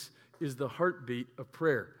 Dependence is the heartbeat of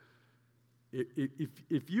prayer.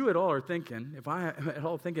 if you at all are thinking, if I at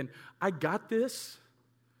all thinking, I got this,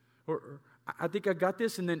 or I think I got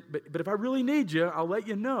this, and then, but if I really need you, I'll let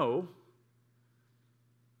you know.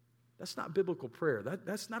 That's not biblical prayer.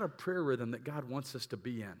 That's not a prayer rhythm that God wants us to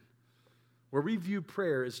be in. Where we view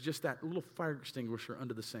prayer as just that little fire extinguisher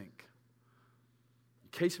under the sink. In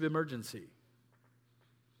case of emergency.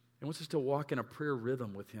 He wants us to walk in a prayer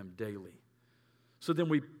rhythm with Him daily. So then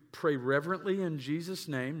we pray reverently in Jesus'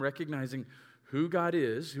 name, recognizing who God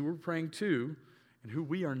is, who we're praying to, and who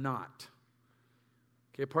we are not.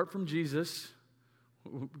 Okay, apart from Jesus,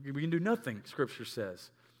 we can do nothing, Scripture says.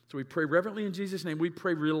 So we pray reverently in Jesus' name. We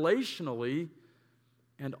pray relationally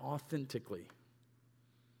and authentically.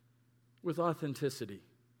 With authenticity.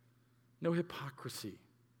 No hypocrisy.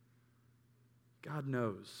 God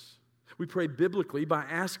knows. We pray biblically by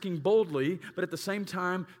asking boldly, but at the same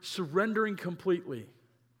time surrendering completely.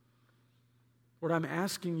 Lord, I'm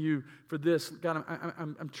asking you for this. God,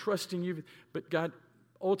 I'm trusting you. But God,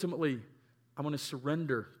 ultimately, I want to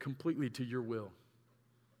surrender completely to your will.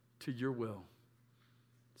 To your will.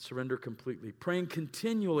 Surrender completely. Praying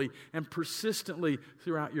continually and persistently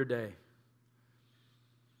throughout your day.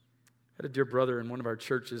 I had a dear brother in one of our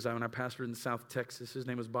churches when I pastored in South Texas. His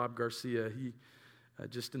name was Bob Garcia. He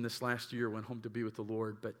just in this last year went home to be with the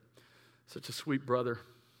Lord. But such a sweet brother.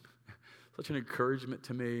 Such an encouragement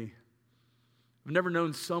to me. I've never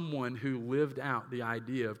known someone who lived out the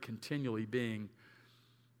idea of continually being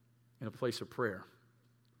in a place of prayer.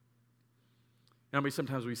 I mean,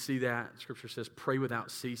 sometimes we see that. Scripture says, pray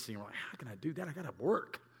without ceasing. We're like, how can I do that? I got to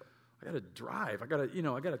work. I got to drive. I got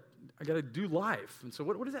to do life. And so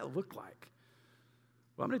what does that look like?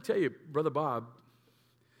 Well, I'm going to tell you, Brother Bob,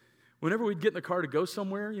 whenever we'd get in the car to go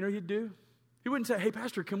somewhere, you know what he'd do? He wouldn't say, hey,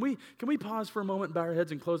 Pastor, can we pause for a moment and bow our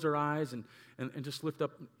heads and close our eyes and just lift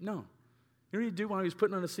up? No. You know what he'd do while he was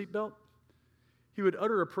putting on a seatbelt? He would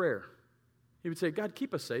utter a prayer. He would say, God,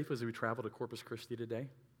 keep us safe as we travel to Corpus Christi today.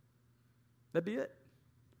 That'd be it.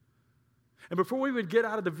 And before we would get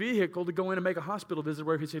out of the vehicle to go in and make a hospital visit,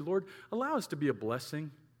 where he'd say, Lord, allow us to be a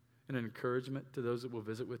blessing and an encouragement to those that we'll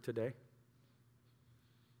visit with today.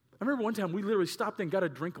 I remember one time we literally stopped and got a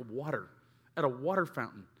drink of water at a water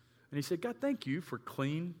fountain. And he said, God, thank you for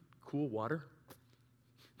clean, cool water.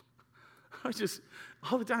 I was just,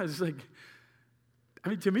 all the time, it's like, I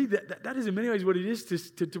mean, to me, that is in many ways what it is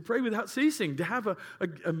to pray without ceasing, to have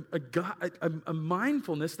a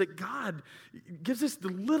mindfulness that God gives us the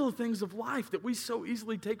little things of life that we so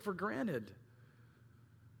easily take for granted.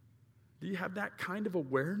 Do you have that kind of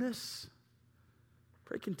awareness?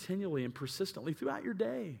 Pray continually and persistently throughout your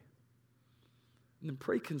day. And then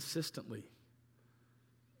pray consistently,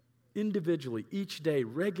 individually, each day,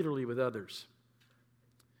 regularly with others.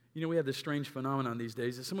 You know, we have this strange phenomenon these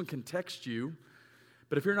days that someone can text you,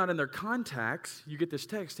 but if you're not in their contacts, you get this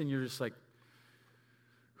text and you're just like,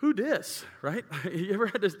 who dis? Right? You ever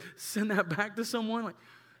had to send that back to someone? Like,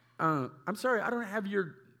 I'm sorry, I don't have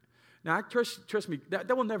your... Now, trust me,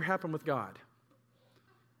 that will never happen with God.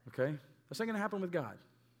 Okay? That's not going to happen with God.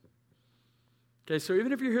 Okay, so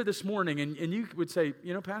even if you're here this morning and you would say,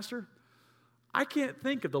 you know, Pastor, I can't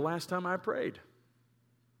think of the last time I prayed.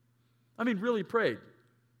 I mean, really prayed.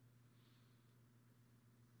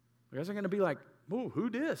 You guys are going to be like, oh, who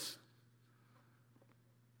dis?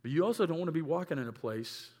 But you also don't want to be walking in a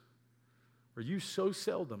place where you so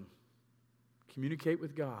seldom communicate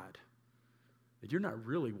with God that you're not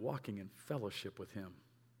really walking in fellowship with Him.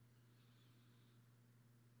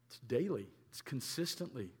 It's daily. It's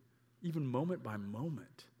consistently, even moment by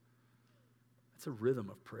moment. That's a rhythm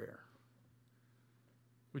of prayer.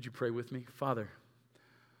 Would you pray with me? Father,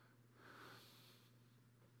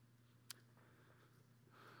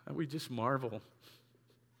 we just marvel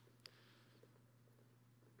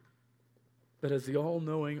that as the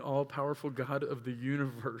all-knowing, all-powerful God of the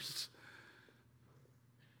universe,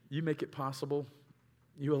 you make it possible.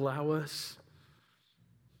 You allow us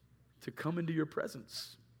to come into your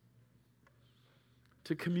presence,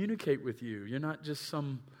 to communicate with you. You're not just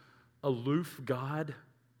some aloof God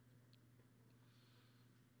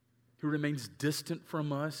who remains distant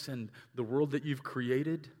from us and the world that you've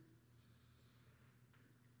created.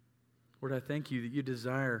 Lord, I thank you that you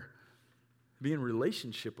desire to be in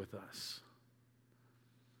relationship with us.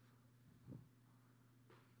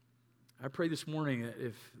 I pray this morning that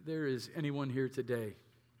if there is anyone here today,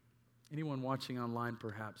 anyone watching online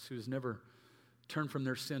perhaps, who has never turned from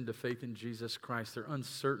their sin to faith in Jesus Christ, they're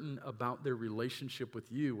uncertain about their relationship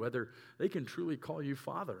with you, whether they can truly call you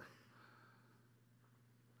Father.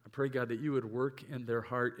 I pray, God, that you would work in their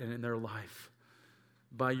heart and in their life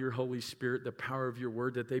by your Holy Spirit, the power of your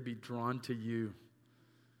word, that they be drawn to you.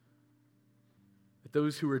 that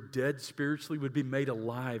those who are dead spiritually would be made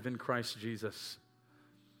alive in Christ Jesus.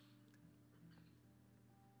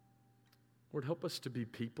 Lord, help us to be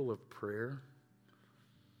people of prayer.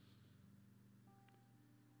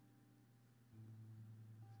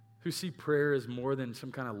 Who see prayer as more than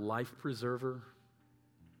some kind of life preserver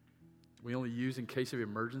we only use in case of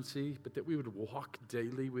emergency, but that we would walk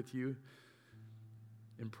daily with you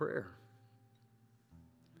in prayer.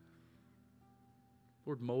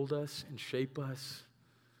 Lord, mold us and shape us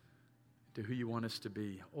to who you want us to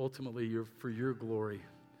be. Ultimately, for your glory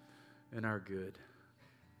and our good.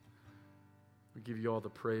 We give you all the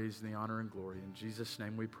praise and the honor and glory. In Jesus'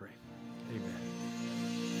 name we pray. Amen.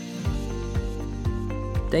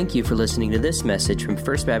 Thank you for listening to this message from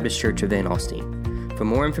First Baptist Church of Van Alstyne. For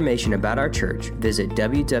more information about our church, visit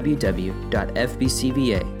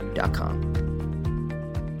www.fbcva.com.